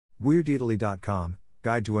WeirdItaly.com,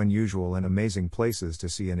 Guide to Unusual and Amazing Places to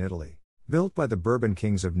See in Italy. Built by the Bourbon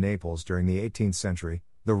kings of Naples during the 18th century,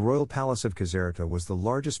 the Royal Palace of Caserta was the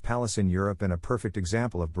largest palace in Europe and a perfect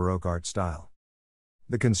example of Baroque art style.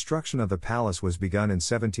 The construction of the palace was begun in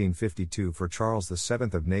 1752 for Charles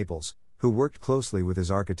VII of Naples, who worked closely with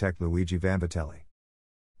his architect Luigi Vanvitelli.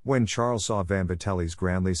 When Charles saw Vanvitelli's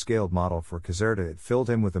grandly scaled model for Caserta, it filled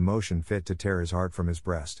him with emotion fit to tear his heart from his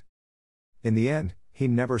breast. In the end, he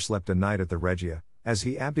never slept a night at the Regia, as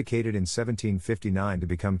he abdicated in 1759 to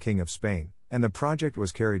become King of Spain, and the project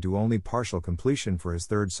was carried to only partial completion for his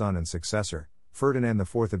third son and successor, Ferdinand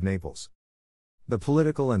IV of Naples. The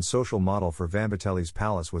political and social model for Vanvitelli's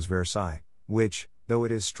palace was Versailles, which, though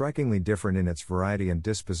it is strikingly different in its variety and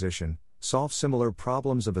disposition, solves similar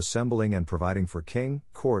problems of assembling and providing for king,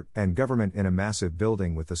 court, and government in a massive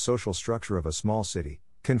building with the social structure of a small city,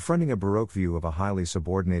 confronting a Baroque view of a highly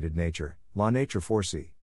subordinated nature, la nature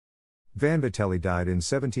forcée. Vanvitelli died in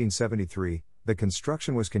 1773. The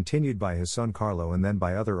construction was continued by his son Carlo and then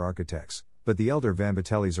by other architects, but the elder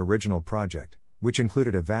Vanvitelli's original project, which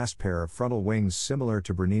included a vast pair of frontal wings similar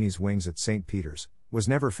to Bernini's wings at St. Peter's, was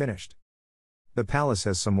never finished. The palace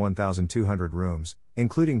has some 1,200 rooms,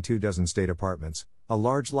 including 24 state apartments, a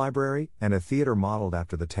large library, and a theater modeled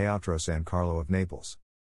after the Teatro San Carlo of Naples.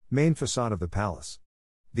 Main facade of the palace.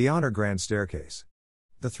 The Honor Grand Staircase.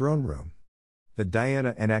 The Throne Room. The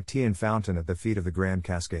Diana and Actaeon Fountain at the feet of the Grand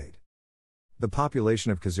Cascade. The population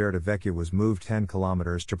of Caserta Vecchia was moved 10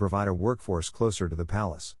 kilometers to provide a workforce closer to the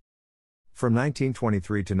palace. From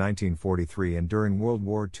 1923 to 1943 and during World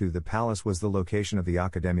War II, the palace was the location of the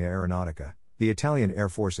Accademia Aeronautica, the Italian Air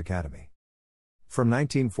Force Academy. From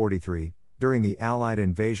 1943, during the Allied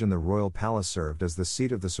invasion, the Royal Palace served as the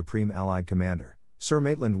seat of the Supreme Allied Commander, Sir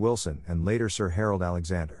Maitland Wilson, and later Sir Harold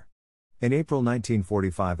Alexander. In April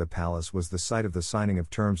 1945, the palace was the site of the signing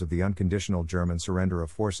of terms of the unconditional German surrender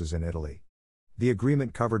of forces in Italy. The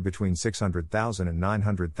agreement covered between 600,000 and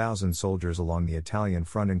 900,000 soldiers along the Italian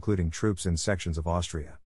front, including troops in sections of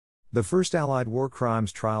Austria. The first Allied war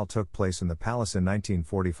crimes trial took place in the palace in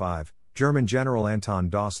 1945. German General Anton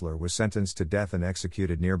Dossler was sentenced to death and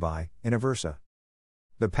executed nearby, in Aversa.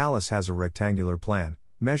 The palace has a rectangular plan,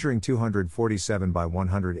 measuring 247 by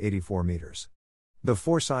 184 meters. The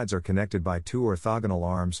four sides are connected by two orthogonal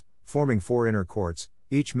arms, forming four inner courts,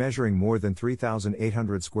 each measuring more than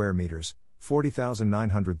 3,800 square meters,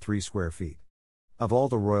 40,903 square feet. Of all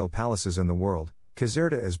the royal palaces in the world,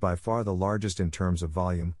 Caserta is by far the largest in terms of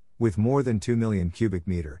volume, with more than 2 million cubic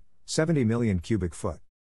meter, 70 million cubic foot.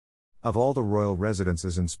 Of all the royal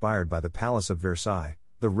residences inspired by the Palace of Versailles,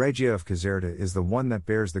 the Regia of Caserta is the one that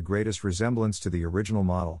bears the greatest resemblance to the original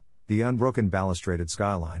model, the unbroken balustraded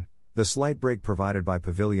skyline, the slight break provided by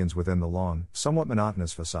pavilions within the long, somewhat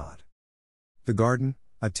monotonous facade. The garden,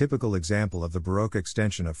 a typical example of the Baroque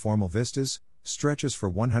extension of formal vistas, stretches for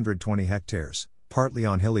 120 hectares, partly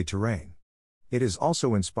on hilly terrain. It is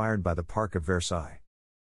also inspired by the Park of Versailles.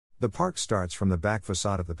 The park starts from the back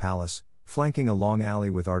facade of the palace, flanking a long alley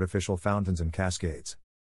with artificial fountains and cascades.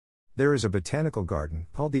 There is a botanical garden,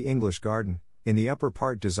 called the English Garden, in the upper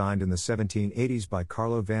part, designed in the 1780s by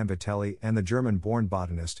Carlo Vanvitelli and the German-born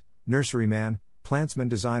botanist, nurseryman, plantsman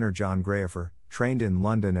designer John Graefer, trained in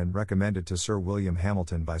London and recommended to Sir William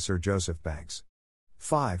Hamilton by Sir Joseph Banks.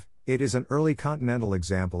 5. It is an early continental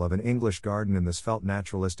example of an English garden in the svelte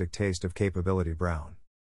naturalistic taste of Capability Brown.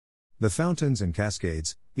 The fountains and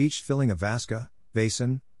cascades, each filling a vasca,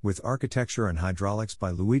 basin, with architecture and hydraulics by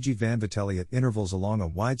Luigi Vanvitelli at intervals along a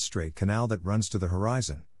wide straight canal that runs to the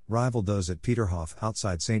horizon, rival those at Peterhof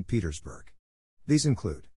outside St. Petersburg. These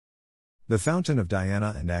include the Fountain of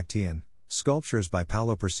Diana and Actaeon, sculptures by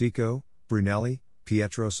Paolo Persico, Brunelli,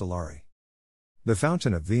 Pietro Solari. The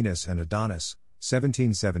Fountain of Venus and Adonis,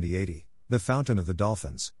 1770-80, the Fountain of the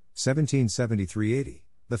Dolphins, 1773-80,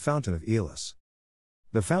 the Fountain of Aeolus.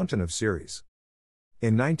 The Fountain of Ceres.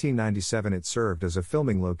 In 1997 it served as a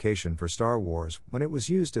filming location for Star Wars when it was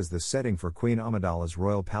used as the setting for Queen Amidala's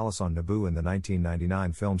royal palace on Naboo in the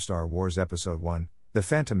 1999 film Star Wars Episode I, The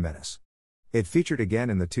Phantom Menace. It featured again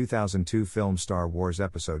in the 2002 film Star Wars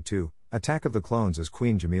Episode II, Attack of the Clones as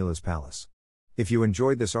Queen Jamila's palace. If you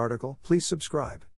enjoyed this article, please subscribe.